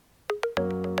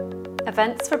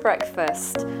Events for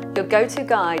Breakfast, your go-to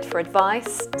guide for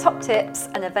advice, top tips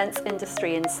and events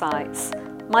industry insights.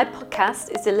 My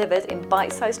podcast is delivered in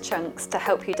bite-sized chunks to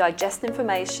help you digest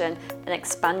information and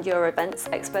expand your events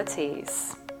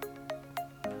expertise.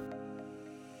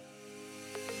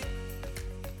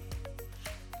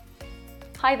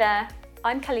 Hi there,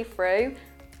 I'm Kelly Frew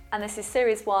and this is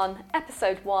Series 1,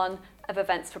 Episode 1 of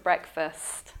Events for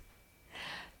Breakfast.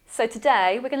 So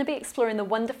today we're going to be exploring the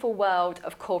wonderful world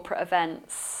of corporate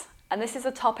events. And this is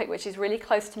a topic which is really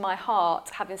close to my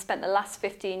heart, having spent the last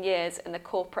 15 years in the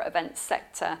corporate events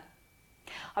sector.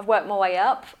 I've worked my way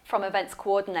up from events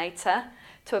coordinator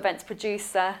to events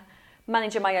producer,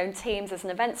 managing my own teams as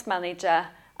an events manager,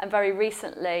 and very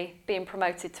recently being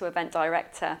promoted to event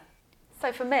director.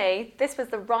 So for me, this was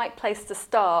the right place to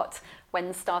start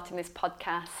when starting this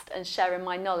podcast and sharing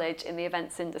my knowledge in the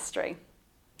events industry.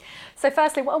 So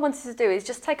firstly, what I wanted to do is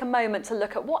just take a moment to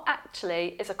look at what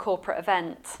actually is a corporate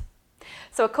event.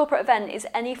 So a corporate event is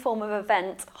any form of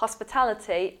event,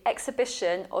 hospitality,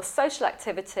 exhibition or social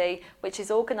activity which is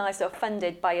organised or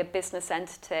funded by a business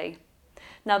entity.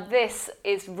 Now this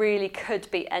really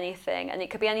could be anything, and it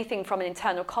could be anything from an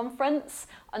internal conference,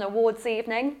 an awards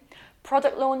evening,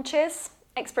 product launches,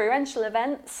 experiential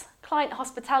events, client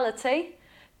hospitality,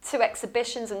 to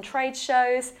exhibitions and trade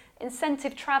shows,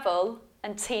 incentive travel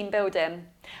and team building.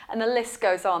 And the list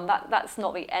goes on. That's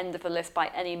not the end of the list by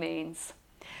any means.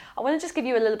 I want to just give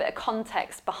you a little bit of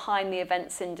context behind the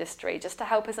events industry, just to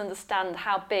help us understand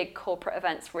how big corporate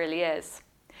events really is.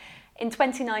 In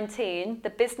 2019, the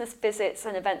Business Visits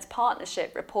and Events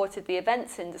Partnership reported the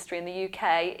events industry in the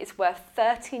UK is worth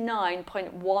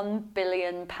 £39.1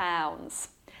 billion.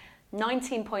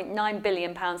 £19.9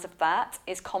 billion of that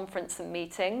is conference and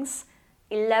meetings,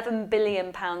 £11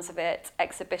 billion of it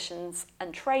exhibitions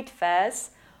and trade fairs,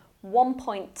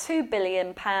 £1.2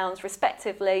 billion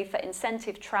respectively for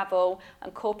incentive travel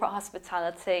and corporate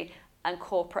hospitality and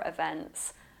corporate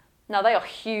events. Now they are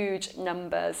huge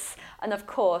numbers, and of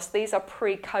course these are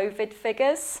pre-COVID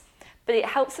figures, but it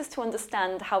helps us to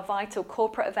understand how vital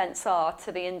corporate events are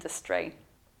to the industry.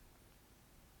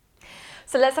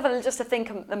 So let's have just a think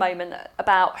a moment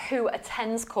about who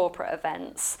attends corporate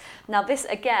events. Now this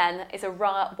again is a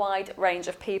wide range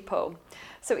of people.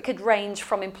 So it could range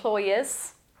from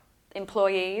employers,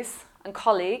 employees and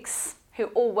colleagues who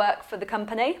all work for the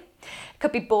company. It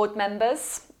could be board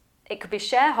members, it could be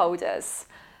shareholders.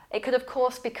 It could of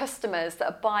course be customers that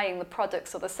are buying the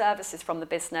products or the services from the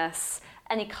business,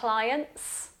 any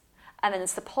clients, and then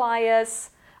suppliers,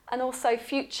 and also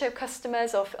future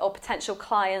customers or potential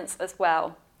clients as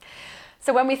well.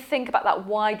 So when we think about that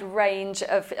wide range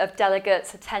of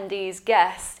delegates, attendees,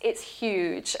 guests, it's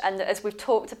huge. And as we've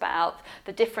talked about,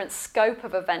 the different scope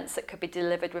of events that could be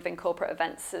delivered within corporate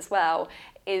events as well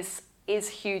is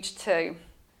huge too.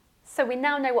 So we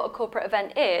now know what a corporate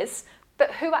event is,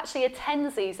 but who actually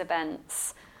attends these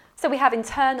events? So we have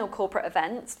internal corporate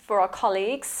events for our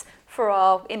colleagues, for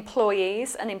our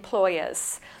employees and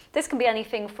employers. This can be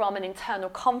anything from an internal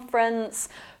conference,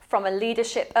 from a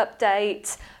leadership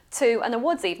update, to an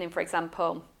awards evening, for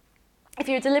example. If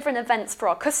you're delivering events for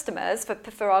our customers,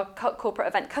 for our corporate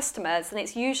event customers, then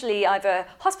it's usually either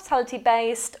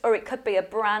hospitality-based or it could be a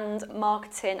brand,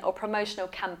 marketing or promotional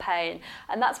campaign.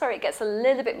 And that's where it gets a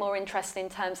little bit more interesting in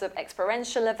terms of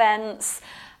experiential events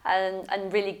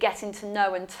and really getting to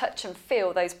know and touch and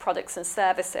feel those products and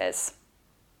services.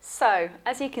 So,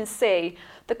 as you can see,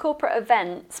 the corporate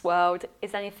events world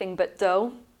is anything but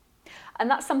dull. And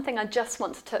that's something I just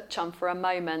want to touch on for a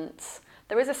moment.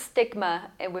 There is a stigma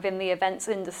within the events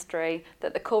industry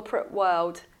that the corporate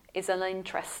world is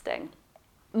uninteresting.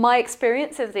 My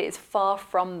experience is that it's far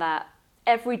from that.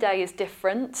 Every day is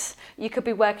different. You could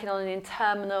be working on an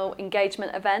internal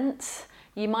engagement event.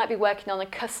 You might be working on a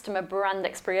customer brand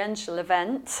experiential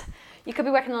event. You could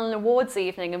be working on an awards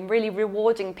evening and really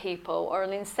rewarding people, or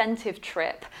an incentive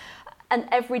trip. And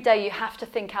every day you have to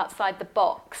think outside the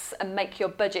box and make your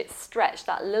budget stretch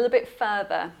that little bit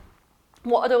further.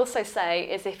 What I'd also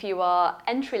say is if you are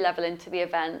entry level into the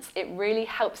events, it really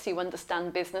helps you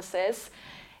understand businesses.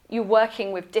 You're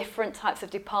working with different types of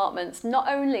departments, not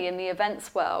only in the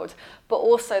events world, but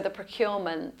also the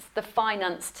procurement, the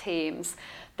finance teams,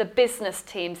 the business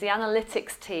teams, the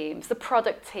analytics teams, the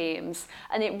product teams,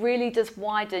 and it really does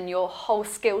widen your whole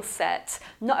skill set,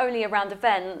 not only around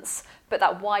events, but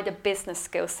that wider business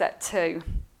skill set too.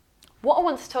 What I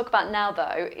want to talk about now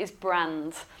though is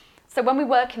brand. So when we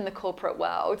work in the corporate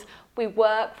world, we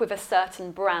work with a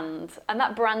certain brand, and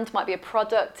that brand might be a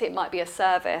product, it might be a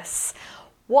service.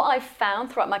 What I've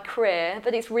found throughout my career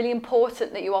that it's really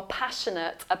important that you are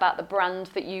passionate about the brand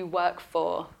that you work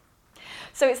for.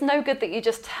 So it's no good that you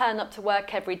just turn up to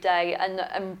work every day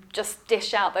and just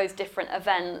dish out those different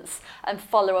events and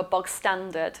follow a bog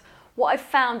standard. What I've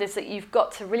found is that you've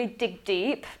got to really dig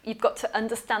deep, you've got to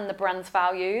understand the brand's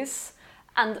values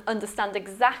and understand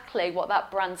exactly what that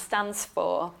brand stands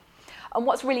for. And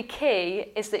what's really key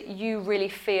is that you really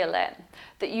feel it,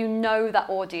 that you know that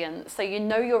audience, so you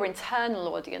know your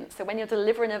internal audience. So when you're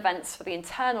delivering events for the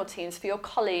internal teams, for your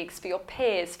colleagues, for your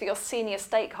peers, for your senior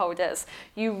stakeholders,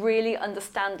 you really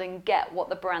understand and get what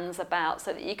the brand's about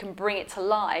so that you can bring it to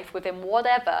life within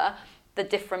whatever the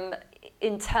different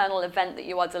internal event that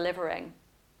you are delivering.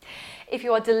 If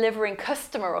you are delivering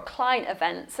customer or client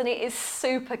events, then it is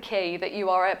super key that you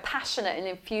are passionate and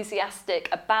enthusiastic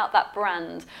about that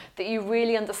brand, that you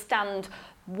really understand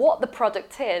what the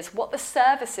product is, what the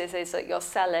services is that you're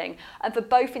selling. And for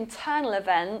both internal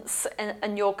events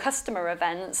and your customer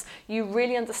events, you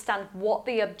really understand what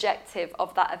the objective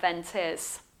of that event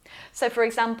is. So for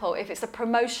example, if it's a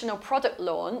promotional product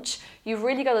launch, you've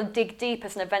really got to dig deep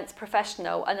as an events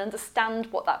professional and understand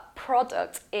what that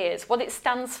product is, what it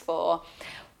stands for,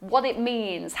 what it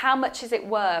means, how much is it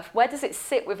worth, where does it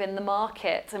sit within the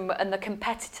market and the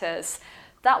competitors.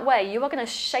 That way you are going to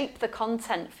shape the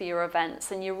content for your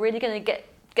events and you're really going to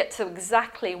get to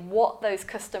exactly what those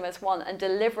customers want and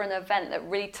deliver an event that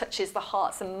really touches the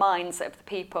hearts and minds of the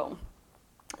people.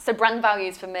 So brand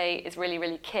values for me is really,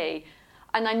 really key.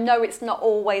 And I know it's not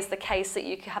always the case that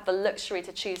you can have the luxury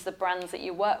to choose the brands that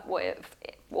you work with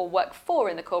or work for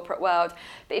in the corporate world.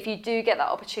 But if you do get that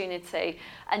opportunity,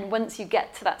 and once you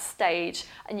get to that stage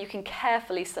and you can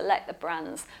carefully select the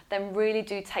brands, then really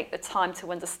do take the time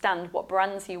to understand what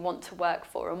brands you want to work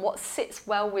for and what sits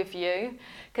well with you,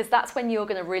 because that's when you're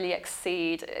going to really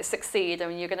succeed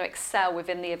and you're going to excel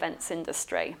within the events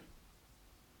industry.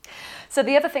 So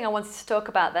the other thing I wanted to talk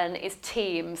about then is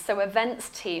teams. So events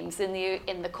teams in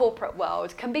the corporate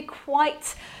world can be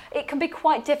quite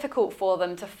difficult for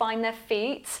them to find their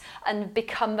feet and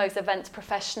become those events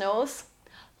professionals.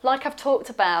 Like I've talked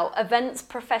about, events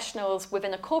professionals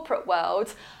within a corporate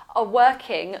world are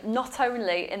working not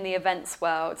only in the events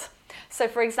world. So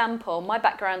for example, my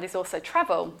background is also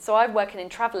travel. So I'm working in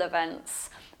travel events,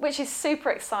 which is super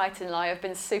exciting and I have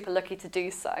been super lucky to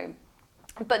do so.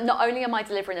 But not only am I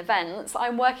delivering events,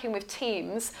 I'm working with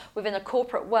teams within a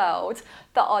corporate world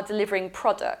that are delivering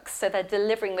products. So they're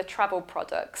delivering the travel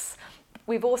products.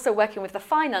 We're also working with the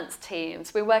finance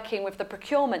teams. We're working with the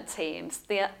procurement teams,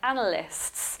 the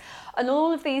analysts. And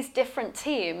all of these different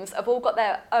teams have all got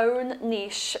their own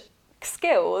niche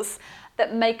skills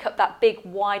that make up that big,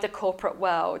 wider corporate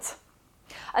world.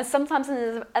 And sometimes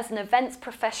as an events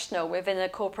professional within a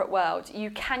corporate world,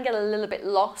 you can get a little bit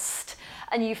lost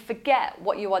and you forget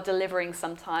what you are delivering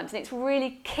sometimes. And it's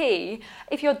really key,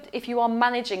 if you are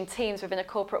managing teams within a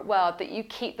corporate world, that you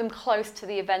keep them close to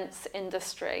the events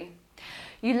industry.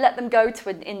 You let them go to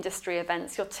an industry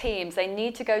events, your teams, they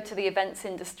need to go to the events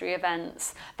industry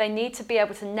events. They need to be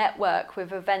able to network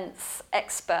with events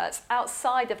experts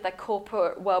outside of their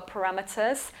corporate world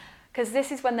parameters, because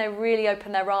this is when they really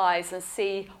open their eyes and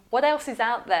see what else is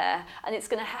out there, and it's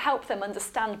going to help them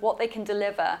understand what they can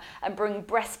deliver and bring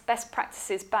best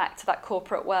practices back to that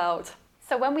corporate world.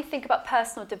 So when we think about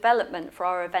personal development for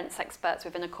our events experts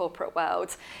within a corporate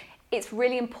world, it's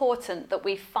really important that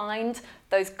we find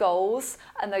those goals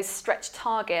and those stretch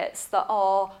targets that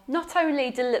are not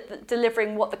only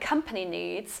delivering what the company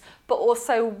needs, but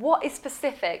also what is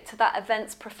specific to that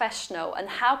events professional and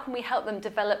how can we help them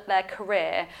develop their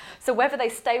career. So whether they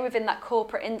stay within that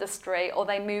corporate industry or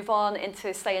they move on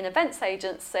into, say, an events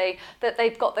agency, that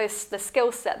they've got the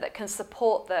skill set that can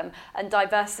support them and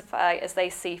diversify as they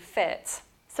see fit.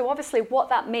 So obviously what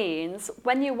that means,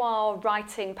 when you are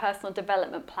writing personal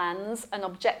development plans and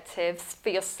objectives for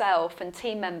yourself and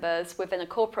team members within a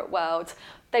corporate world,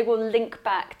 they will link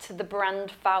back to the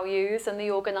brand values and the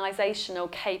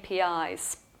organisational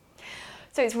KPIs.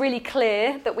 So it's really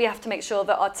clear that we have to make sure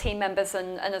that our team members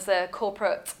and as a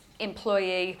corporate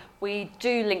employee, we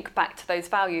do link back to those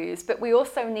values, but we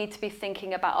also need to be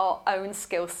thinking about our own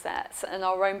skill sets and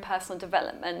our own personal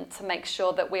development to make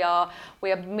sure that we are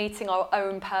meeting our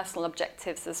own personal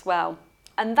objectives as well.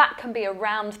 And that can be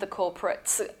around the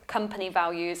corporate company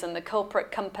values and the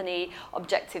corporate company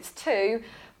objectives too,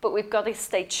 but we've got to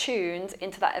stay tuned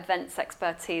into that events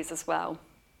expertise as well.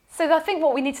 So I think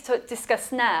what we need to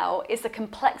discuss now is the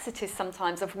complexities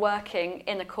sometimes of working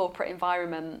in a corporate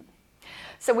environment.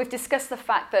 So we've discussed the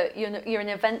fact that you're an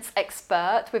events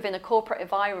expert within a corporate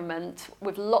environment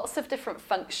with lots of different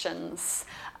functions,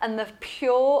 and the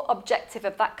pure objective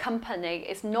of that company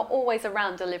is not always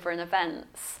around delivering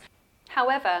events.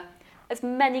 However, as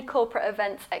many corporate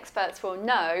events experts will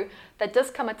know, there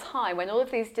does come a time when all of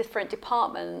these different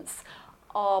departments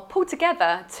are pulled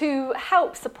together to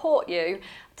help support you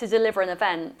to deliver an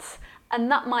event. And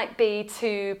that might be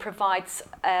to provide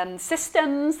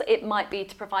systems, it might be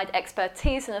to provide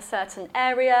expertise in a certain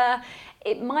area,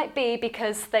 it might be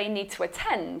because they need to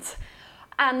attend.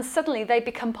 And suddenly they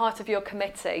become part of your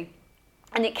committee.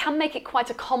 And it can make it quite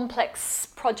a complex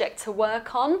project to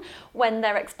work on when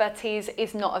their expertise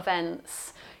is not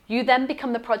events. You then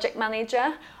become the project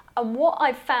manager. And what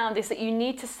I've found is that you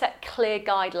need to set clear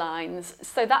guidelines.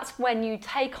 So that's when you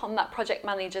take on that project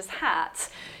manager's hat.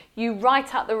 You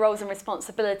write out the roles and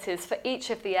responsibilities for each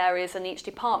of the areas and each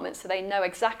department so they know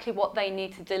exactly what they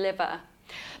need to deliver.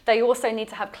 They also need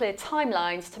to have clear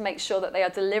timelines to make sure that they are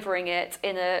delivering it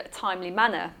in a timely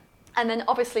manner. And then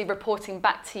obviously reporting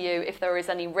back to you if there is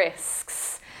any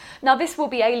risks. Now this will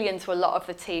be alien to a lot of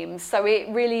the teams, so it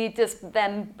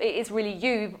is really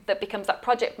you that becomes that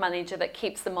project manager that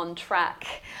keeps them on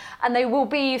track. And they will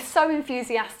be so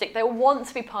enthusiastic, they'll want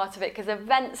to be part of it because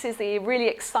events is the really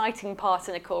exciting part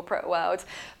in a corporate world,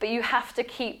 but you have to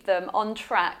keep them on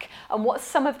track. And what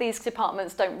some of these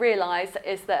departments don't realise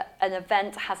is that an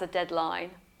event has a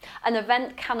deadline. An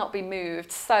event cannot be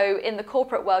moved. So in the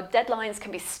corporate world, deadlines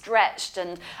can be stretched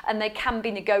and they can be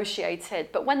negotiated.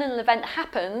 But when an event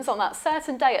happens on that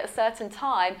certain day at a certain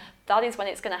time, that is when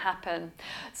it's going to happen.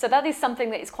 So that is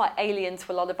something that is quite alien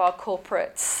to a lot of our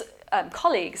corporate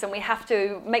colleagues, and we have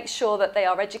to make sure that they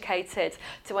are educated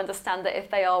to understand that if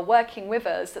they are working with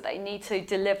us, that they need to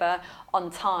deliver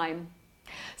on time.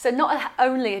 So not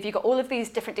only have you got all of these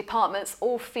different departments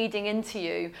all feeding into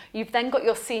you, you've then got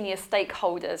your senior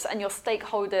stakeholders, and your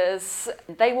stakeholders,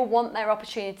 they will want their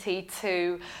opportunity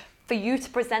for you to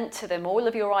present to them all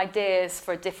of your ideas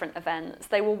for different events.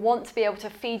 They will want to be able to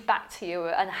feed back to you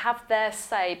and have their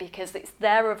say because it's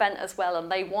their event as well and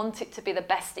they want it to be the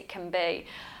best it can be.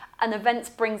 And events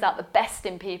brings out the best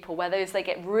in people, where they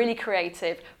get really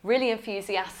creative, really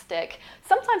enthusiastic.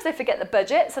 Sometimes they forget the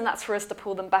budgets, and that's for us to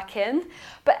pull them back in.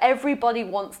 But everybody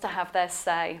wants to have their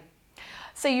say.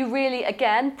 So you really,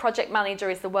 again, project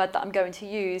manager is the word that I'm going to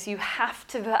use. You have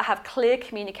to have clear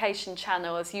communication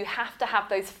channels. You have to have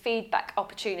those feedback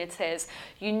opportunities.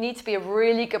 You need to be a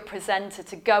really good presenter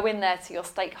to go in there to your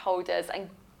stakeholders and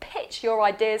pitch your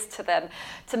ideas to them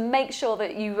to make sure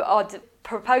that you are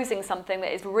proposing something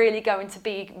that is really going to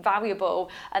be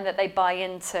valuable and that they buy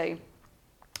into.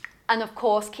 And of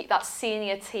course, keep that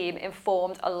senior team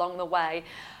informed along the way.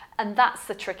 And that's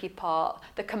the tricky part,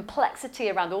 the complexity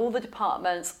around all the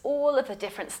departments, all of the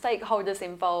different stakeholders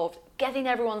involved, getting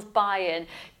everyone's buy-in,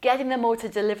 getting them all to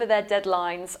deliver their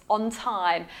deadlines on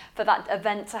time for that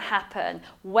event to happen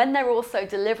when they're also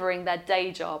delivering their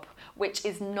day job, which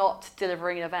is not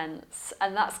delivering events.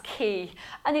 And that's key.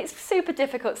 And it's super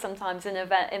difficult sometimes in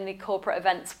the corporate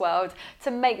events world to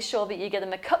make sure that you get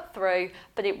them a cut through,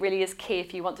 but it really is key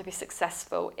if you want to be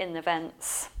successful in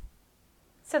events.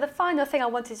 So the final thing I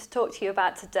wanted to talk to you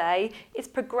about today is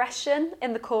progression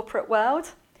in the corporate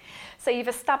world. So you've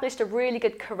established a really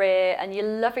good career and you're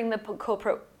loving the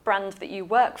corporate brand that you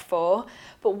work for,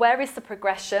 but where is the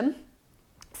progression?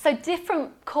 So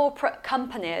different corporate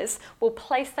companies will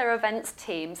place their events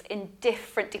teams in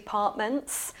different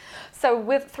departments.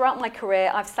 So throughout my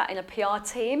career, I've sat in a PR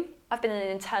team, I've been in an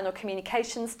internal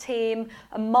communications team,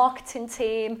 a marketing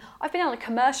team, I've been on a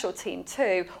commercial team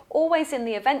too, always in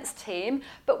the events team,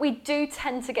 but we do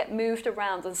tend to get moved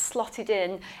around and slotted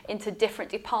into different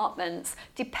departments,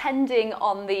 depending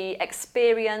on the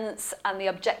experience and the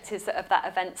objectives of that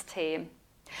events team.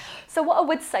 So what I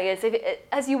would say is,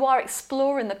 as you are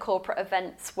exploring the corporate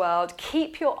events world,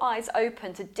 keep your eyes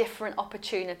open to different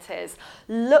opportunities.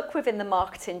 Look within the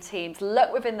marketing teams,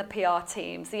 look within the PR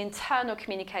teams, the internal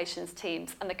communications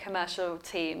teams and the commercial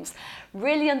teams.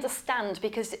 Really understand,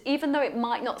 because even though it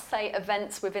might not say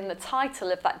events within the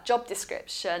title of that job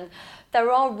description,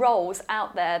 there are roles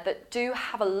out there that do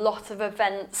have a lot of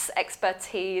events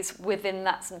expertise within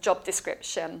that job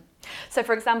description. So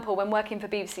for example, when working for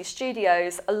BBC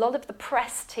Studios, a lot of the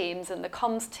press teams and the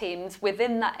comms teams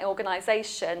within that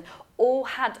organisation all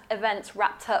had events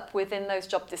wrapped up within those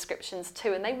job descriptions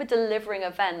too, and they were delivering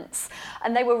events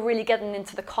and they were really getting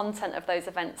into the content of those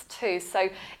events too. So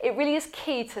it really is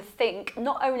key to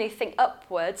not only think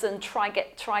upwards and try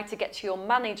to get to your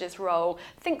manager's role,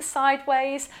 think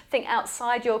sideways, think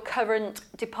outside your current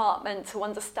department to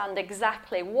understand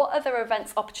exactly what other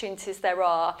events opportunities there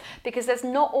are, because there's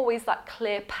not always that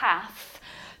clear path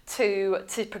to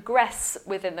progress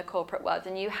within the corporate world,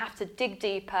 and you have to dig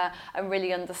deeper and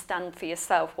really understand for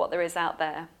yourself what there is out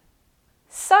there.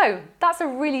 So that's a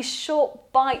really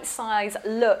short, bite-sized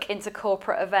look into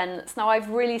corporate events. Now, I've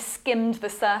really skimmed the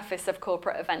surface of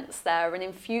corporate events there, and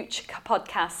in future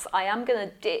podcasts I am going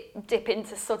to dip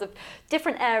into sort of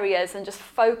different areas and just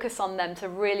focus on them to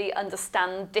really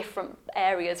understand different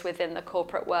areas within the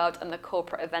corporate world and the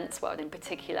corporate events world in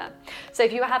particular. So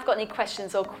if you have got any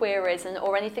questions or queries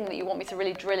or anything that you want me to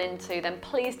really drill into, then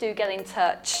please do get in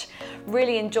touch.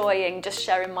 Really enjoying just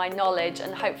sharing my knowledge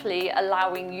and hopefully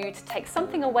allowing you to take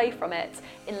something away from it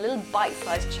in little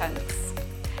bite-sized chunks.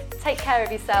 Take care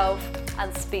of yourself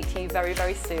and speak to you very,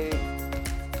 very soon.